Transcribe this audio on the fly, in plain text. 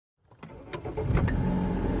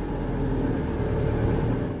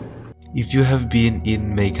If you have been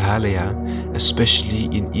in Meghalaya, especially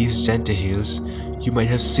in East Janta Hills, you might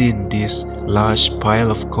have seen this large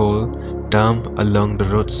pile of coal dumped along the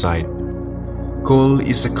roadside. Coal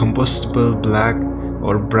is a combustible black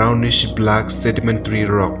or brownish black sedimentary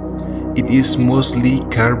rock. It is mostly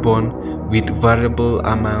carbon with variable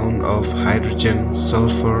amount of hydrogen,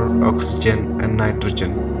 sulfur, oxygen and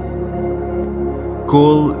nitrogen.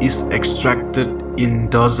 Coal is extracted in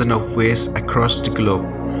dozens of ways across the globe,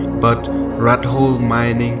 but rat hole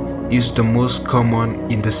mining is the most common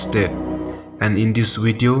in the state. And in this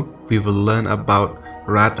video, we will learn about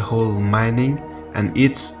rat hole mining and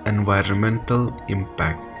its environmental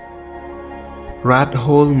impact. Rat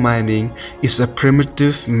hole mining is a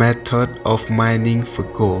primitive method of mining for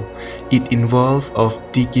coal. It involves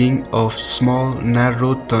digging of small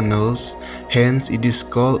narrow tunnels, hence it is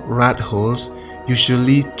called rat holes,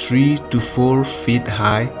 usually 3 to 4 feet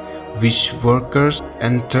high, which workers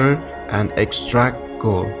enter and extract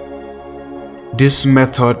coal. This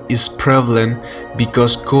method is prevalent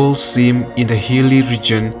because coal seam in the hilly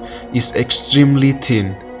region is extremely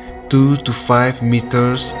thin, 2 to 5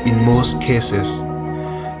 meters in most cases.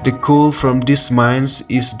 The coal from these mines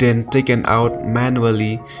is then taken out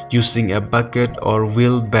manually using a bucket or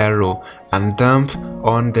wheelbarrow and dumped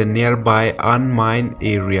on the nearby unmined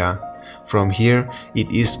area. From here, it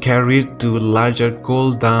is carried to larger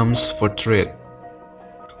coal dumps for trade.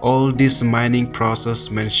 All these mining processes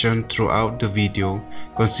mentioned throughout the video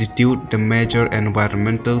constitute the major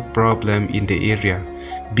environmental problem in the area,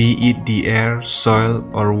 be it the air, soil,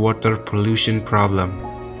 or water pollution problem.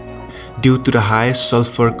 Due to the high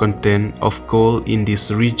sulfur content of coal in this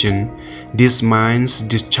region, these mines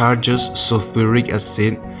discharges sulfuric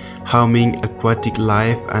acid, harming aquatic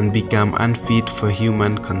life and become unfit for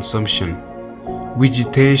human consumption.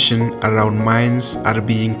 Vegetation around mines are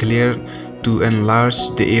being cleared to enlarge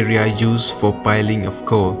the area used for piling of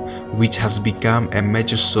coal, which has become a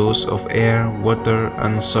major source of air, water,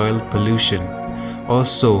 and soil pollution.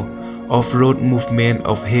 Also, off-road movement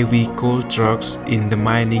of heavy coal trucks in the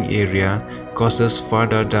mining area causes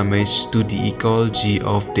further damage to the ecology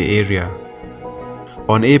of the area.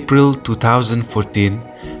 On April 2014,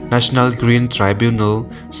 National Green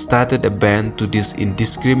Tribunal started a ban to this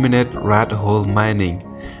indiscriminate rat hole mining,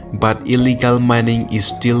 but illegal mining is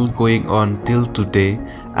still going on till today,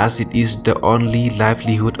 as it is the only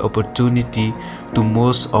livelihood opportunity to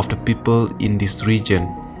most of the people in this region.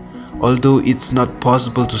 Although it's not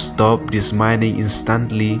possible to stop this mining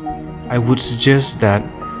instantly, I would suggest that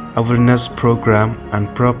awareness program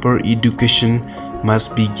and proper education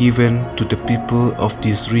must be given to the people of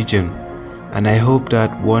this region, and I hope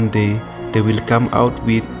that one day they will come out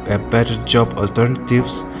with a better job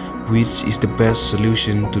alternatives, which is the best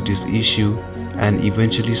solution to this issue, and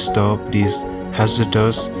eventually stop this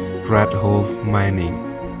hazardous rat hole mining.